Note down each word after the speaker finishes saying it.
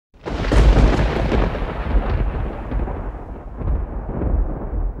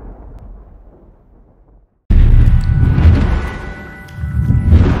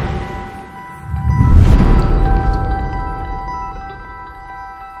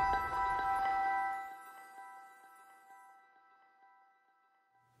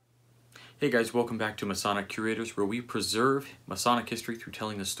Hey guys, welcome back to Masonic Curators, where we preserve Masonic history through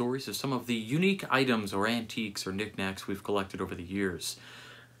telling the stories of some of the unique items or antiques or knickknacks we've collected over the years.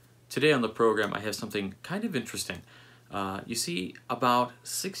 Today on the program I have something kind of interesting. You see, about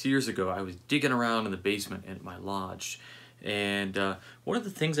 6 years ago I was digging around in the basement at my lodge, and one of the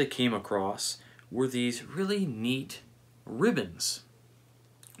things I came across were these really neat ribbons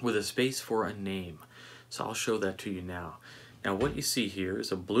with a space for a name. So I'll show that to you now. Now what you see here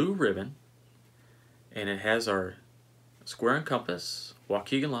is a blue ribbon, and it has our square and compass,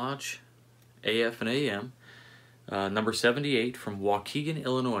 Waukegan Lodge, AF and AM, number 78 from Waukegan,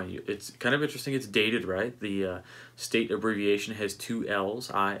 Illinois. It's kind of interesting, it's dated, right? The state abbreviation has two L's,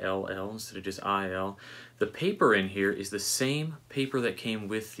 I-L-L, instead of just I-L. The paper in here is the same paper that came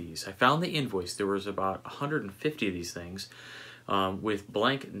with these. I found the invoice. There was about 150 of these things with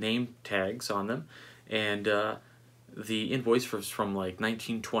blank name tags on them, and the invoice was from like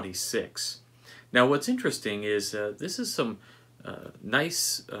 1926. Now what's interesting is this is some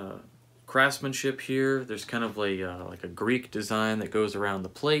nice craftsmanship here. There's kind of like a Greek design that goes around the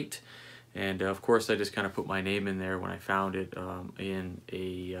plate, and of course I just kind of put my name in there when I found it in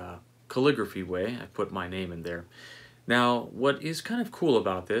a calligraphy way. I put my name in there. Now what is kind of cool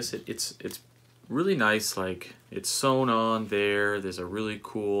about this, it's really nice, like it's sewn on there. There's a really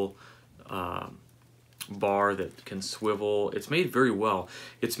cool bar that can swivel. It's made very well.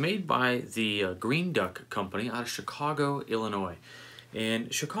 It's made by the GreenDuck Company out of Chicago, Illinois.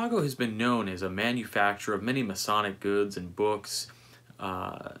 And Chicago has been known as a manufacturer of many Masonic goods and books.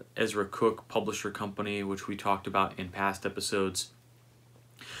 Ezra Cook Publisher Company, which we talked about in past episodes.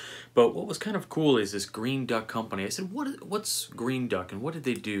 But what was kind of cool is this GreenDuck Company. I said, what's GreenDuck and what did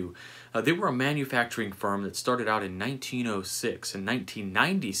they do? They were a manufacturing firm that started out in 1906. In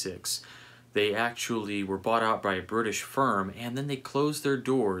 1996, they actually were bought out by a British firm, and then they closed their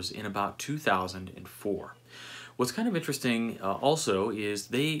doors in about 2004. What's kind of interesting also is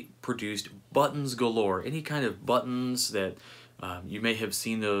they produced buttons galore. Any kind of buttons that you may have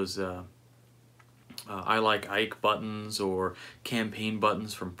seen, those I Like Ike buttons or campaign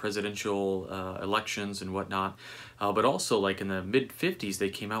buttons from presidential elections and whatnot. But also, like in the mid-50s, they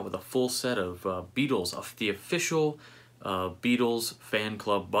came out with a full set of Beatles, of the official Beatles fan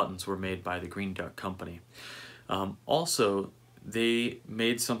club buttons were made by the GreenDuck Company. Also, they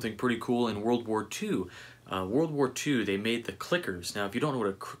made something pretty cool in World War II. World War II, they made the clickers. Now, if you don't know what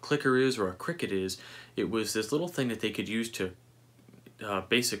a clicker is or a cricket is, it was this little thing that they could use to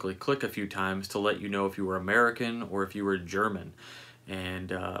basically click a few times to let you know if you were American or if you were German.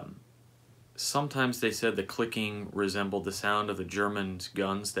 And sometimes they said the clicking resembled the sound of the German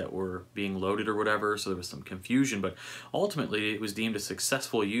guns that were being loaded or whatever, so there was some confusion, but ultimately it was deemed a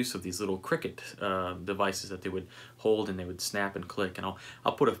successful use of these little cricket devices that they would hold and they would snap and click. And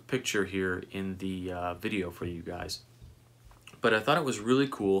I'll put a picture here in the video for you guys. But I thought it was really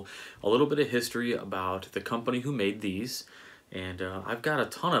cool, a little bit of history about the company who made these, and I've got a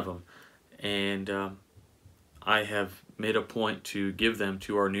ton of them, and I have made a point to give them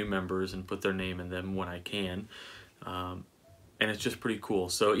to our new members and put their name in them when I can, and it's just pretty cool.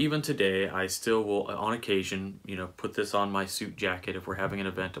 So even today I still will, on occasion, put this on my suit jacket if we're having an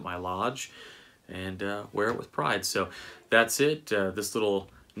event at my lodge, and wear it with pride. So that's it, this little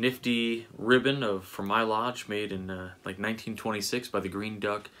nifty ribbon from my lodge, made in like 1926 by the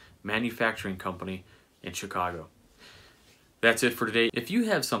GreenDuck Manufacturing Company in Chicago. That's it for today. If you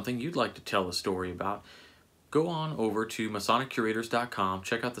have something you'd like to tell a story about, go on over to MasonicCurators.com,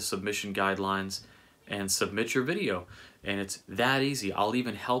 check out the submission guidelines, and submit your video. And it's that easy. I'll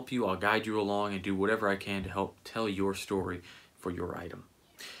even help you, I'll guide you along, and do whatever I can to help tell your story for your item.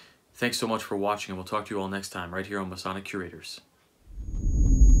 Thanks so much for watching, and we'll talk to you all next time right here on Masonic Curators.